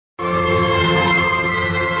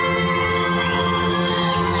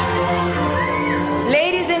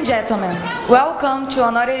gentlemen, welcome to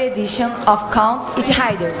another edition of Count It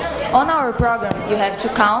Higher. On our program, you have to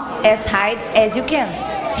count as high as you can.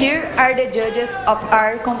 Here are the judges of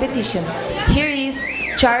our competition. Here is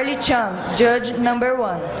Charlie Chan, judge number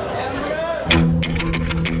 1.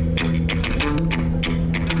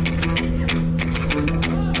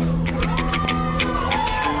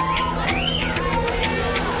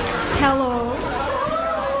 Hello.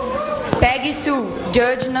 Peggy Sue,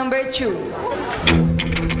 judge number 2.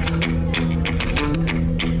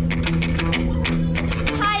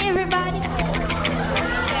 Hi, everybody.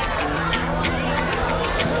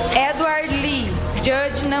 Edward Lee,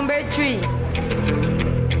 judge number 3.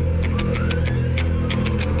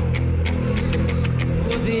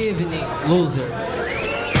 Good evening, loser.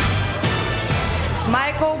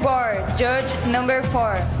 Michael Gore, judge number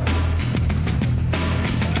 4.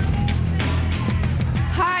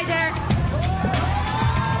 Hi there.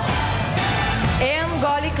 M.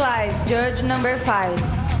 Golly Clive, judge number 5.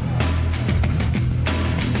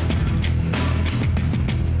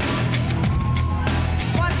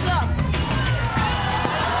 What's up?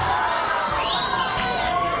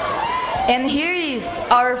 And here is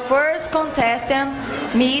our first contestant,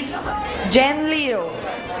 Miss Jen Little.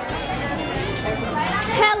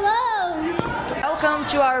 Hello. Welcome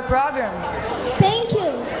to our program. Thank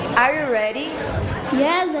you. Are you ready?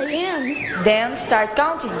 Yes, I am. Then start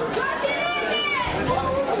counting.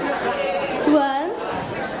 1.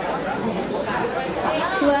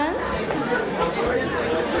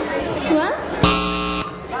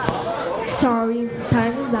 1. Sorry,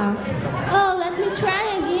 time is up. Oh, let me try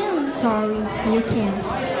again. Sorry, you can't.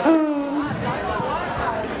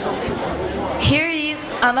 Here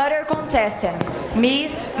is another contestant,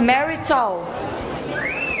 Miss Mary Tall.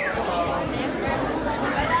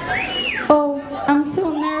 Oh, I'm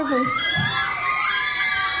so nervous.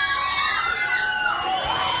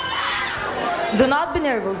 Do not be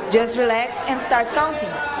nervous, just relax and start counting.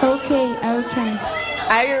 Okay, I will try.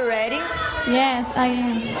 Are you ready? Yes, I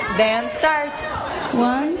am. Then start.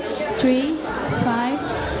 1, 3, 5,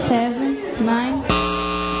 7, 9.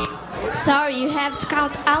 Sorry, you have to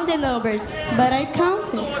count all the numbers. But I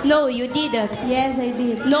counted. No, you didn't. Yes, I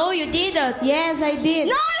did. No, you didn't. Yes, I did.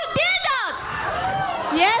 No, you didn't.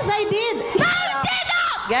 Yes, I did. No, you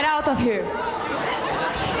didn't. Get out of here.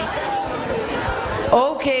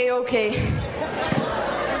 Okay.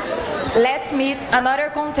 Let's meet another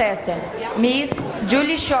contestant, Miss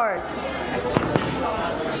Julie Short.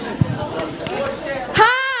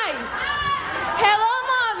 Hi. Hello,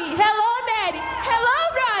 mommy. Hello, daddy. Hello,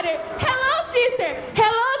 brother. Hello, sister.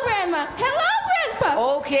 Hello, grandma. Hello, grandpa.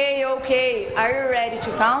 Okay. Are you ready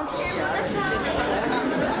to count?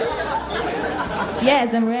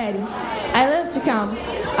 Yes, I'm ready. I love to count.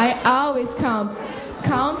 I always count.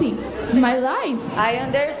 Counting is my life. I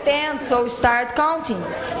understand, so start counting.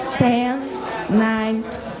 10, 9,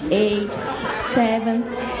 8, 7,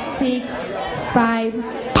 6, 5, 4.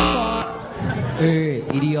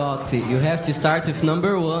 Idiot. You have to start with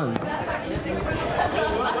number 1.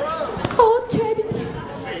 Oh, Teddy.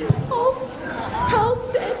 Oh, how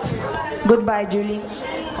sad. Goodbye, Julie.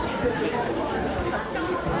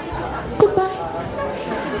 Goodbye.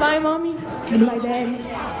 Goodbye, mommy. Goodbye, daddy.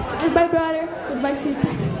 Goodbye, brother. Goodbye, sister.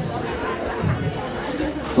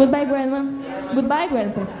 Goodbye, grandma. Goodbye,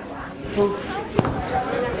 grandpa.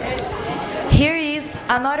 Here is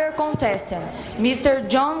another contestant, Mr.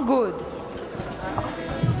 John Good.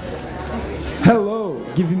 Hello,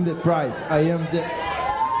 give him the prize. I am the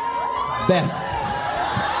best.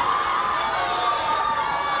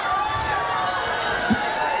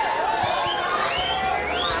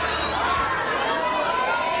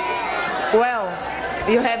 Well,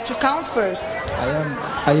 you have to count first.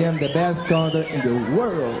 I am the best counter in the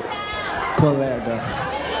world, colega.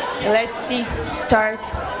 Let's see. Start.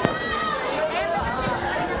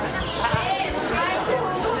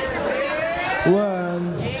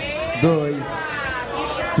 One, dois,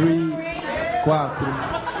 3, 4,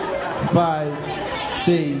 5,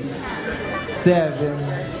 6, 7,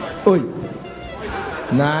 8,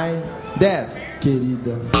 9, 10,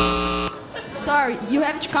 querida. Sorry, you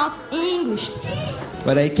have to count in English.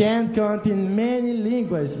 But I can't count in many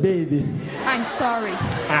languages, baby. I'm sorry.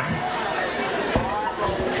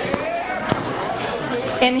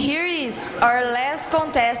 And here is our last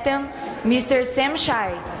contestant, Mr. Sam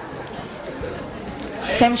Shai.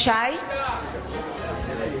 Sam Shai?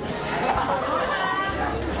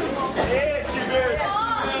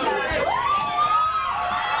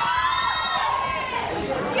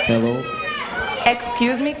 Hello.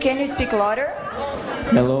 Excuse me, can you speak louder?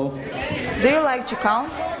 Hello. Do you like to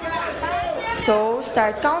count? So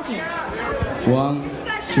start counting. 1,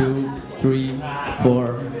 2, 3,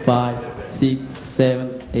 4, 5, 6,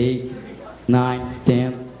 7, 8, 9,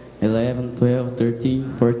 10, 11, 12,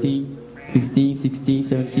 13, 14, 15, 16,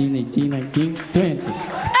 17, 18, 19, 20.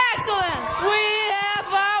 Excellent! We have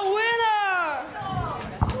a winner!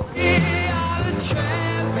 We are the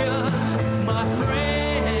champions, my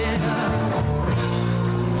friend.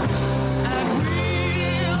 And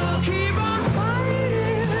we'll keep on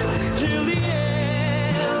fighting till the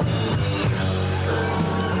end.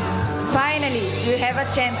 Finally, we have a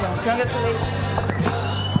champion. Congratulations.